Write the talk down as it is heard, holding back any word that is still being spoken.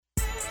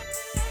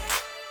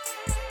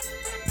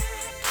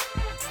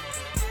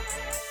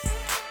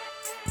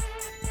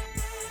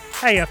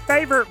Hey, a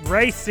favorite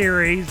race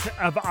series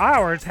of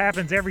ours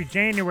happens every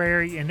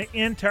January and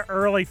into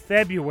early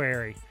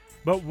February.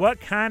 But what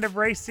kind of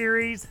race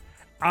series?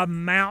 A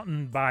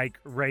mountain bike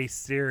race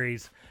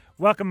series.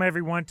 Welcome,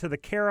 everyone, to the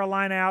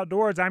Carolina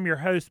Outdoors. I'm your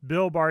host,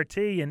 Bill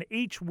Barty, and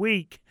each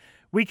week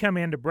we come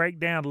in to break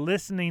down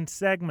listening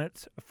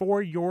segments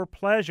for your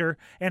pleasure,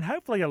 and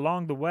hopefully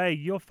along the way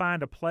you'll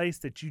find a place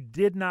that you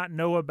did not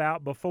know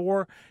about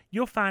before,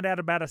 you'll find out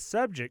about a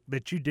subject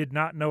that you did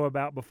not know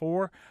about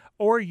before,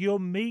 or you'll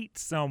meet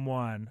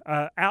someone,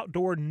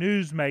 outdoor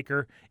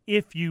newsmaker,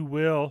 if you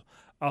will,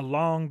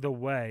 along the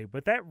way.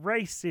 But that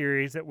race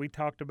series that we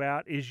talked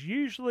about is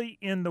usually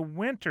in the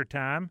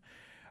wintertime.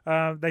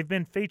 They've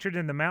been featured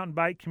in the mountain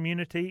bike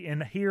community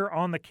and here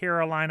on the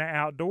Carolina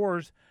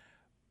Outdoors.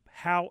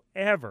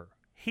 However,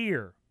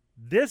 here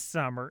this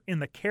summer, in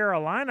the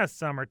Carolina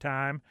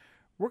summertime,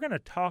 we're going to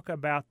talk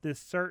about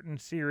this certain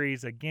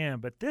series again.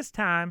 But this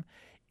time,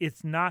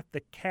 it's not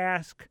the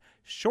Cask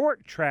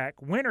Short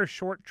Track, Winter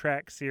Short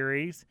Track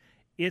Series.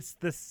 It's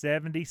the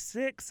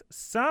 76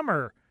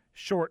 Summer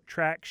Short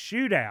Track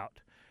Shootout,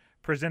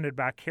 presented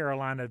by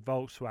Carolina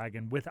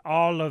Volkswagen. With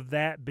all of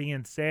that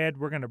being said,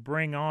 we're going to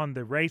bring on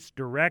the race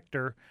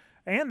director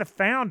and the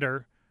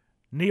founder,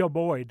 Neal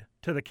Boyd,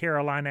 to the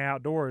Carolina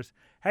Outdoors.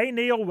 Hey,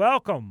 Neal,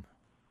 welcome.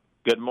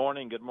 Good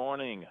morning. Good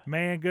morning.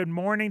 Man, good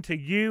morning to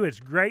you. It's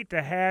great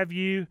to have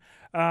you.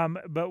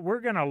 But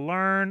we're going to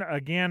learn,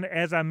 again,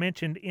 as I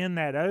mentioned in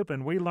that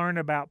open, we learn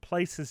about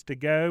places to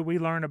go. We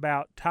learn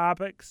about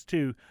topics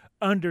to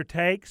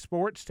undertake,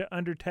 sports to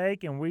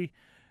undertake, and we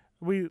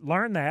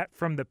learn that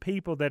from the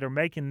people that are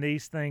making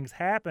these things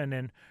happen.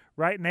 And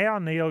right now,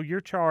 Neal,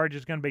 your charge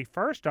is going to be,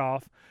 first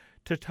off,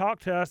 to talk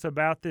to us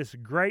about this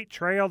great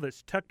trail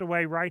that's tucked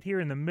away right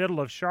here in the middle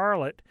of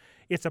Charlotte.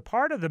 It's a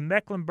part of the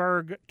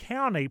Mecklenburg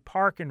County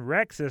Park and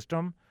Rec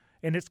System,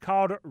 and it's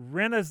called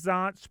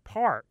Renaissance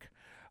Park.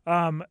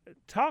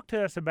 Talk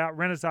to us about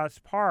Renaissance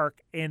Park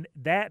and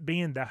that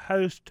being the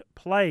host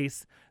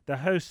place, the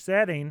host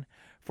setting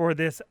for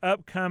this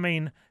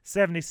upcoming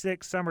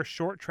 76 Summer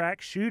Short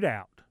Track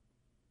Shootout.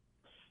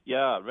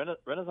 Yeah,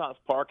 Renaissance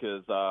Park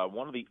is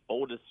one of the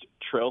oldest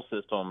trail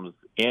systems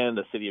in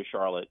the city of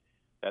Charlotte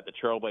that the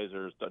Tar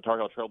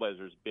Heel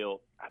Trailblazers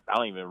built. I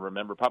don't even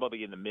remember,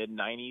 probably in the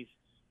mid-'90s.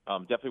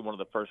 Definitely one of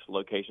the first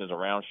locations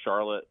around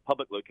Charlotte,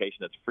 public location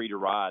that's free to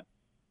ride.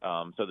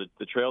 So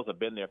the trails have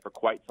been there for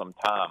quite some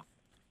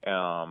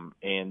time.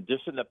 And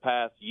just in the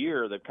past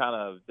year, they've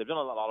done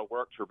a lot of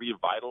work to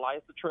revitalize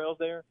the trails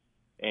there.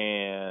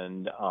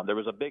 And there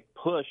was a big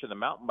push in the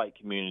mountain bike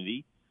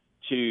community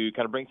to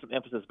kind of bring some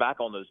emphasis back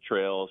on those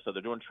trails. So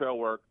they're doing trail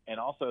work. And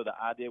also the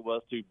idea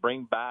was to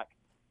bring back,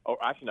 or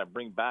actually not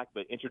bring back,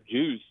 but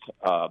introduce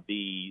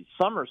the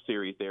summer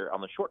series there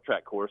on the short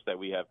track course that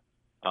we have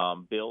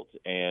built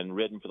and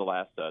ridden for the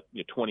last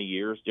 20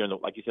 years during,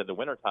 like you said, the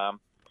wintertime.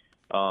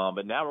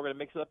 But now we're going to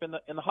mix it up in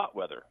the hot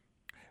weather.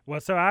 Well,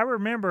 so I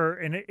remember,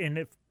 and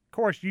of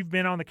course, you've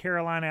been on the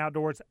Carolina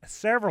Outdoors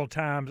several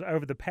times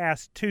over the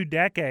past 2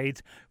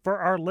 decades. For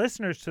our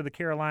listeners to the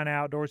Carolina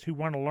Outdoors who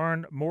want to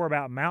learn more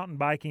about mountain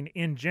biking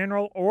in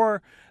general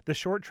or the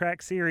short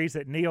track series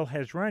that Neal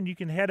has run, you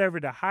can head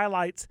over to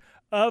highlights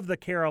of the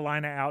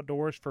Carolina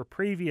Outdoors for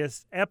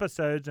previous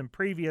episodes and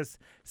previous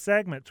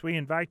segments. We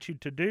invite you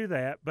to do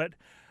that. But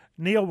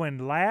Neal,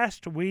 when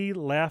last we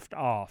left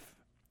off,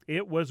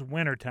 it was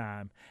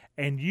wintertime,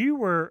 and you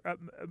were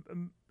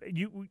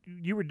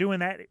you were doing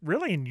that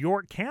really in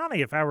York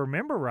County, if I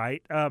remember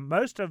right.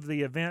 Most of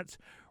the events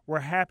were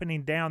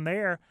happening down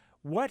there.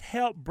 What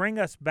helped bring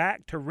us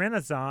back to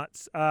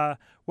Renaissance?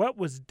 What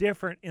was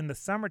different in the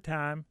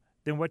summertime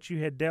than what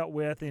you had dealt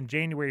with in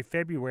January,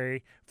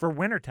 February for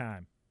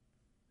wintertime?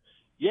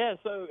 Yeah,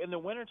 so in the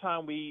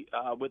wintertime, we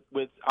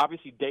with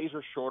obviously days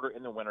are shorter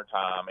in the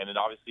wintertime, and it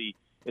obviously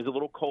is a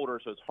little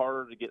colder, so it's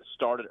harder to get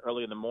started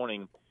early in the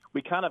morning.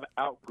 We kind of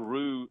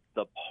outgrew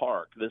the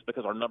park. This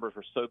because our numbers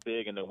were so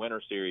big in the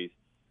winter series.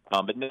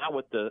 But now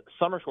with the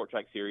summer short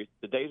track series,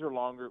 the days are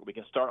longer. We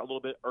can start a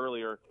little bit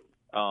earlier.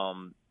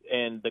 And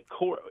the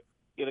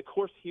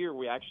course here,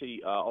 we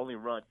actually only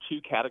run 2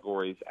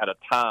 categories at a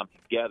time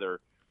together.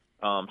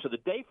 So the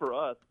day for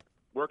us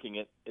working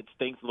it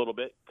stinks a little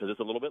bit because it's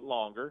a little bit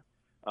longer.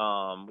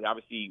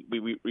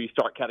 We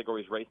start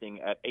categories racing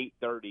at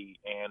 8:30,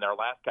 and our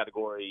last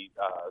category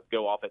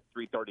go off at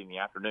 3:30 in the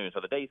afternoon.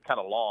 So the day's kind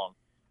of long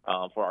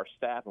for our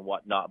staff and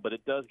whatnot, but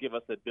it does give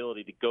us the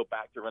ability to go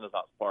back to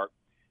Renaissance Park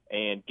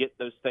and get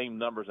those same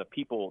numbers of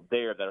people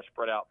there that are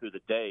spread out through the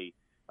day,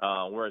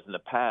 whereas in the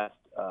past,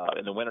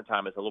 in the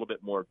wintertime, it's a little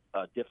bit more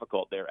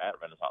difficult there at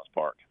Renaissance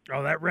Park.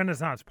 Oh, that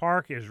Renaissance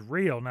Park is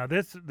real. Now,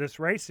 this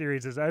race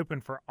series is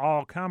open for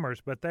all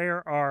comers, but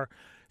there are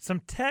some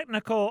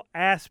technical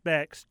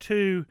aspects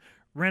to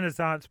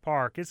Renaissance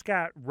Park. It's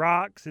got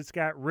rocks, it's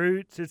got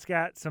roots, it's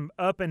got some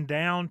up and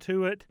down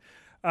to it.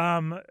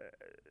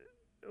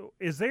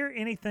 Is there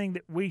anything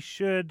that we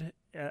should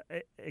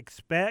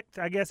expect,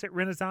 I guess, at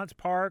Renaissance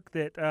Park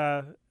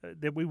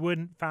that we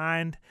wouldn't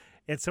find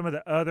at some of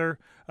the other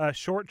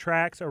short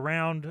tracks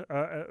around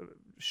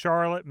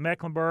Charlotte,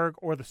 Mecklenburg,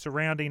 or the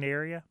surrounding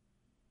area?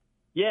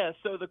 Yeah,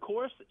 so the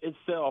course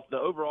itself, the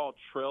overall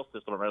trail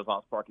system at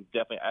Renaissance Park is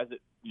definitely, as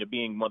it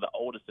being one of the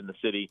oldest in the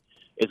city,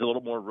 is a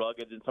little more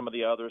rugged than some of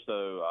the others.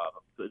 So a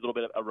little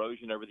bit of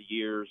erosion over the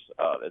years,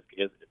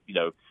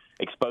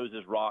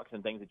 exposes rocks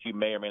and things that you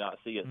may or may not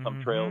see at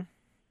some trails.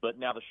 But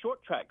now the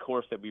short track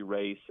course that we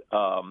race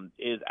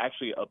is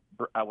actually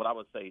what I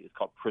would say is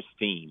called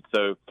pristine.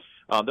 So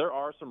there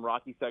are some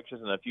rocky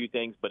sections and a few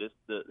things, but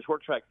the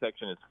short track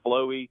section is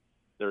flowy.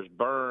 There's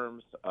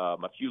berms,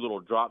 a few little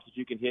drops that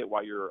you can hit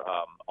while you're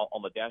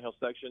on the downhill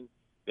section.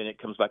 Then it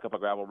comes back up a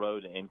gravel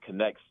road and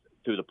connects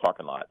through the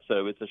parking lot.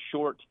 So it's a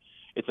short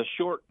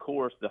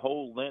course. The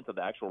whole length of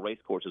the actual race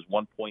course is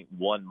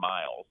 1.1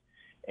 miles.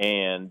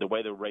 And the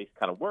way the race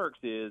kind of works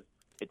is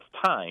it's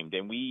timed,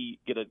 and we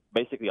get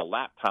basically a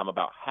lap time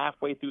about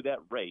halfway through that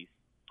race,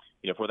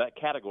 for that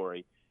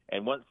category.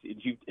 And once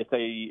if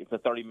it's a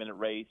 30-minute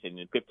race and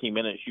in 15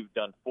 minutes you've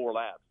done 4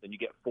 laps, then you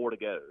get 4 to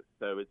go.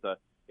 So it's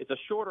a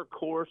shorter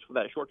course for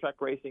that short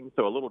track racing,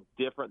 so a little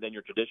different than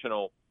your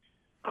traditional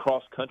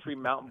cross-country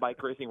mountain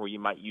bike racing where you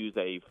might use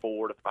a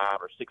 4 to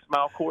 5 or 6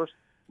 mile course.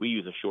 We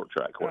use a short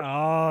track course.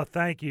 Oh,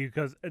 thank you.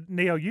 Because,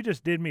 Neal, you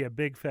just did me a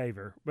big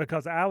favor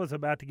because I was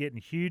about to get in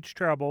huge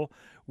trouble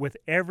with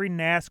every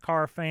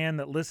NASCAR fan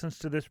that listens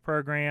to this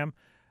program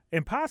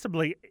and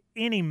possibly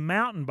any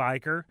mountain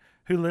biker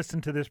who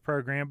listened to this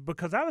program,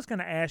 because I was going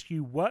to ask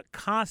you what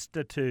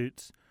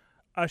constitutes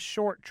a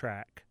short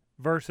track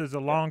versus a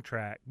long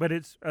track, but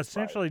it's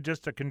essentially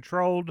just a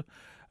controlled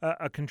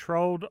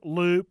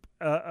loop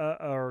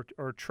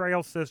or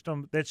trail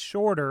system that's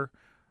shorter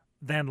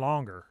than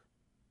longer.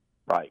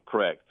 Right,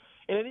 correct.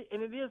 And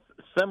it is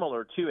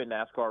similar to a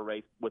NASCAR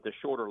race with a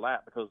shorter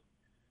lap because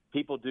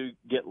people do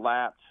get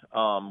lapped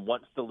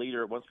once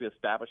we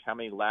establish how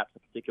many laps a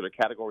particular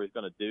category is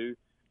going to do.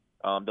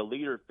 The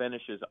leader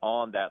finishes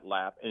on that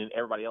lap, and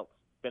everybody else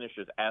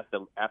finishes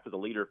after the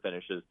leader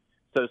finishes.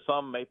 So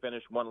some may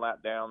finish 1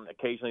 lap down.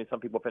 Occasionally, some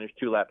people finish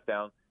 2 laps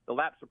down. The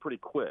laps are pretty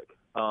quick,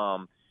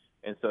 and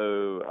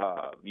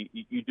so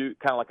you do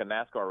kind of like a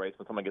NASCAR race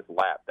when someone gets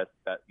lapped.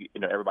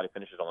 Everybody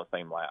finishes on the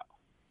same lap.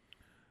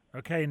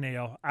 Okay,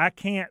 Neal, I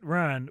can't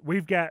run.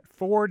 We've got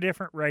 4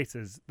 different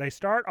races. They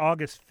start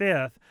August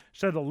 5th,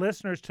 so the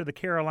listeners to the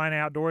Carolina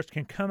Outdoors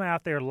can come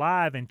out there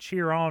live and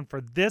cheer on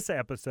for this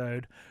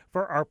episode.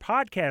 For our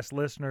podcast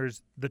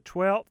listeners, the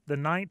 12th, the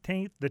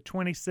 19th, the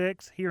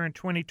 26th, here in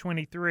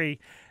 2023,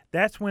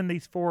 that's when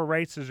these 4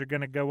 races are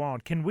going to go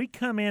on. Can we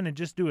come in and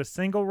just do a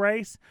single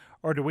race,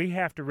 or do we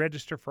have to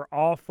register for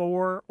all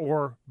 4,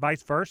 or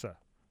vice versa?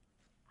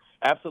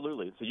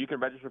 Absolutely. So you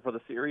can register for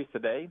the series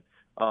today,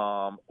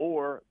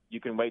 or you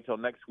can wait till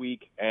next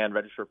week and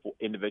register for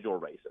individual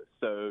races.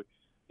 So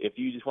if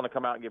you just want to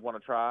come out and give one a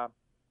try,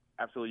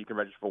 absolutely you can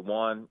register for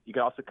one. You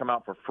can also come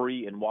out for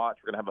free and watch.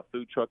 We're going to have a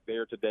food truck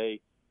there today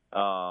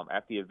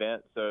at the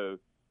event. So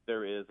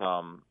there is a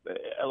lot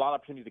of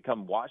opportunity to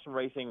come watch some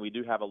racing. We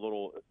do have a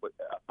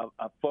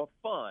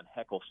fun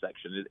heckle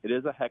section. It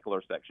is a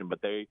heckler section,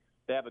 but they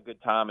have a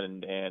good time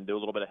and do a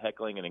little bit of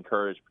heckling and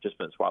encourage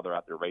participants while they're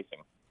out there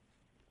racing.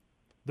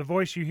 The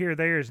voice you hear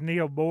there is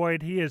Neal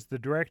Boyd. He is the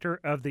director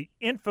of the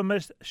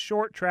infamous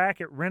short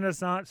track at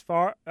Renaissance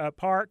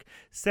Park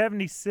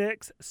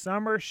 76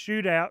 Summer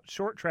Shootout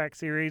Short Track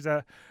Series,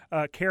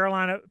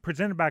 Carolina,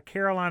 presented by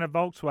Carolina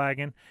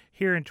Volkswagen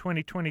here in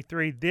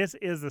 2023. This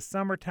is the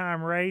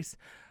summertime race.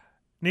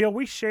 Neal,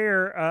 we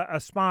share a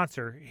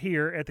sponsor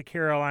here at the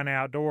Carolina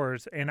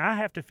Outdoors, and I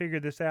have to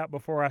figure this out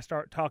before I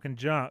start talking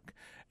junk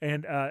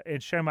and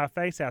show my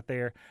face out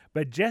there.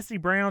 But Jesse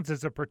Brown's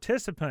is a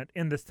participant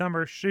in the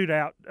Summer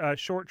Shootout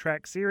Short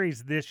Track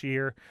Series this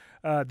year,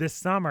 this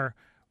summer.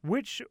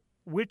 Which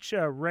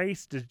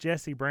race does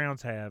Jesse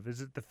Brown's have? Is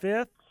it the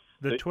 5th,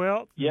 the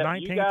 12th,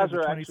 19th, or the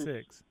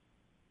 26th?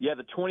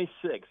 The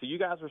 26th. So you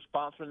guys are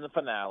sponsoring the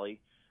finale,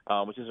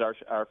 which is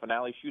our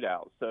finale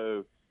shootout.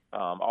 So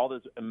all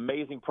those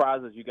amazing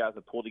prizes you guys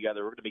have pulled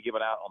together, we're going to be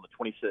giving out on the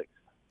 26th.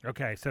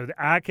 Okay, so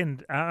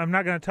I'm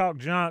not going to talk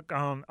junk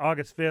on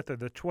August 5th or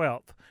the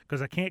 12th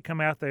because I can't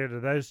come out there to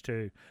those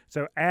 2.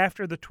 So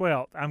after the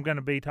 12th, I'm going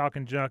to be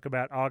talking junk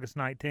about August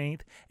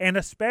 19th and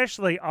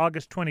especially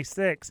August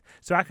 26th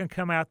so I can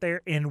come out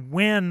there and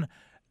win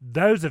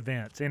those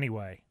events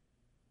anyway.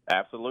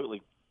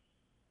 Absolutely.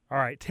 All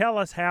right, tell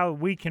us how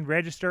we can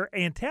register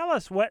and tell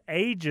us what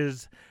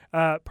ages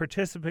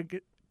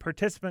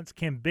participants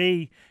can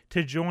be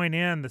to join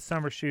in the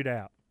Summer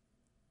Shootout.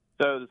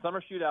 So the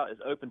Summer Shootout is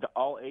open to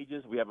all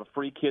ages. We have a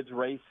free kids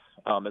race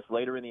that's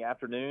later in the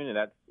afternoon, and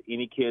that's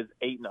any kids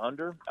 8 and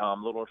under, a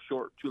little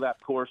short 2-lap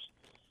course.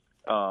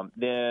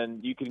 Then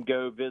you can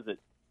go visit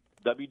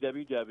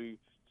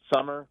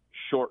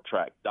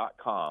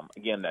www.summershorttrack.com.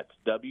 Again, that's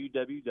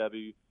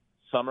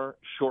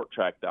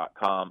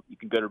www.summershorttrack.com. You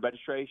can go to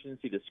registration,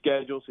 see the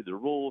schedule, see the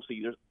rules,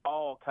 there's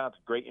all kinds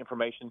of great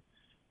information.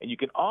 And you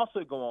can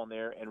also go on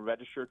there and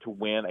register to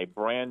win a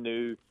brand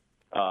new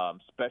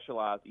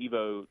specialized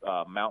Evo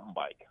mountain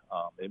bike,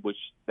 in which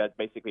that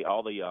basically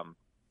all the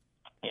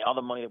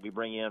money that we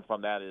bring in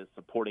from that is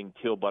supporting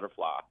Teal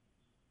Butterfly.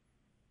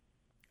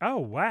 Oh,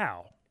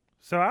 wow.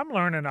 So I'm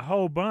learning a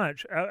whole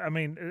bunch.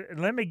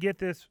 Let me get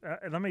this.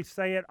 Let me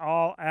say it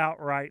all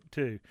outright,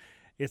 too.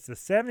 It's the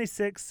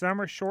 76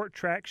 Summer Short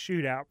Track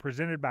Shootout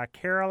presented by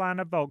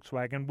Carolina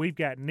Volkswagen. We've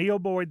got Neal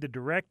Boyd, the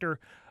director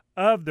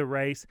of the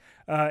race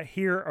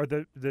here, or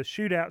the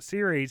shootout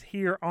series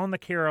here on the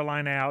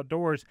Carolina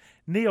Outdoors.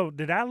 Neal,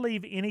 did I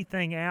leave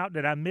anything out?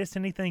 Did I miss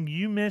anything?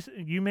 You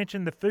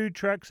mentioned the food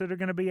trucks that are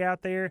going to be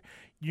out there.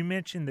 You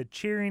mentioned the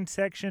cheering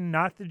section,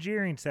 not the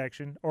jeering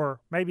section, or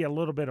maybe a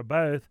little bit of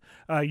both.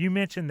 You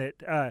mentioned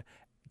that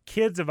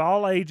kids of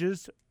all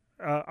ages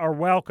are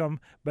welcome,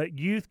 but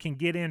youth can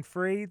get in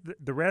free.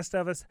 The rest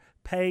of us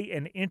pay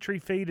an entry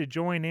fee to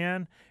join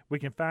in. We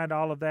can find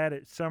all of that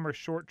at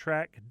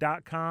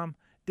summershorttrack.com.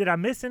 Did I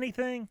miss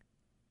anything?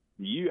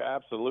 You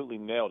absolutely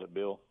nailed it,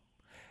 Bill.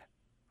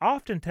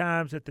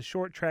 Oftentimes at the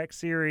short track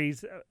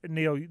series,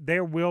 Neal,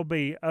 there will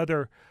be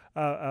other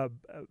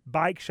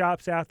bike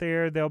shops out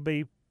there. There'll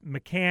be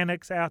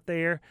mechanics out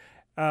there.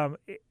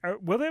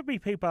 Will there be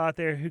people out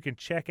there who can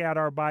check out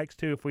our bikes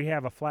too if we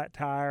have a flat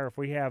tire, if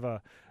we have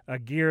a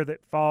gear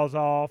that falls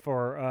off,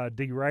 or a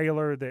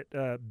derailleur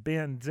that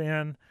bends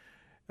in?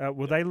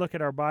 Will they look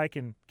at our bike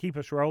and keep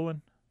us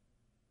rolling?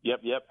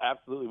 Yep,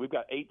 absolutely. We've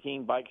got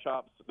 18 bike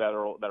shops that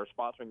are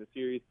sponsoring the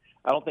series.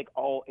 I don't think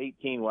all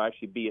 18 will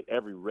actually be at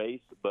every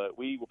race, but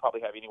we will probably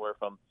have anywhere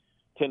from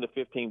 10 to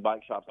 15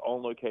 bike shops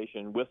on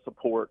location with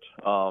support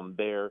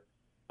there,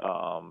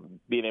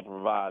 being able to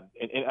provide.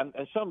 And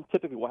some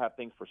typically will have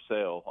things for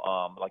sale,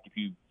 like if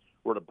you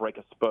were to break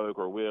a spoke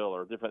or wheel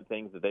or different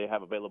things that they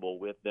have available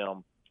with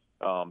them,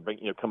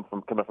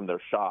 coming from their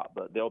shop.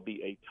 But there'll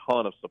be a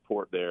ton of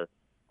support there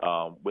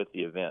with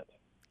the event.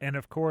 And,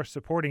 of course,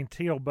 supporting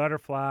Teal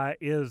Butterfly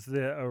is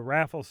the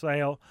raffle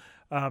sale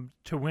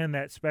to win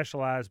that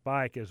specialized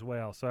bike as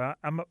well. So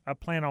I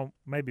plan on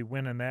maybe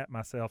winning that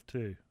myself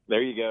too.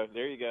 There you go.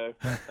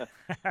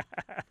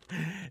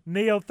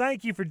 Neal,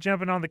 thank you for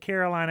jumping on the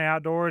Carolina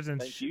Outdoors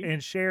and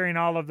sharing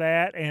all of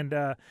that, and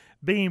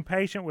being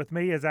patient with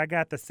me as I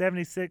got the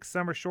 76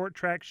 Summer Short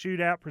Track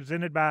Shootout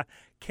presented by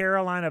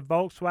Carolina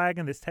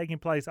Volkswagen that's taking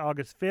place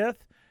August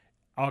 5th,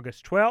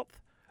 August 12th,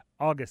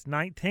 August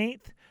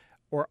 19th,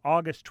 or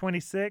August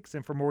 26th.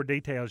 And for more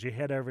details, you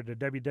head over to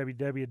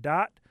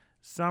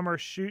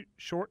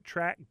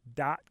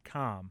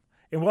www.summershorttrack.com.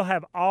 And we'll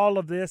have all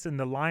of this in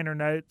the liner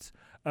notes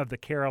of the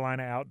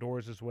Carolina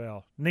Outdoors as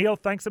well. Neal,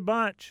 thanks a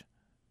bunch.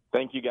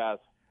 Thank you, guys.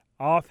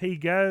 Off he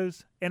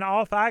goes, and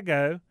off I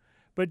go.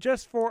 But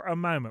just for a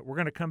moment, we're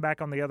going to come back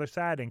on the other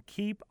side and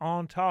keep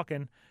on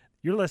talking.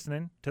 You're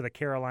listening to the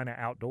Carolina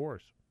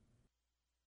Outdoors.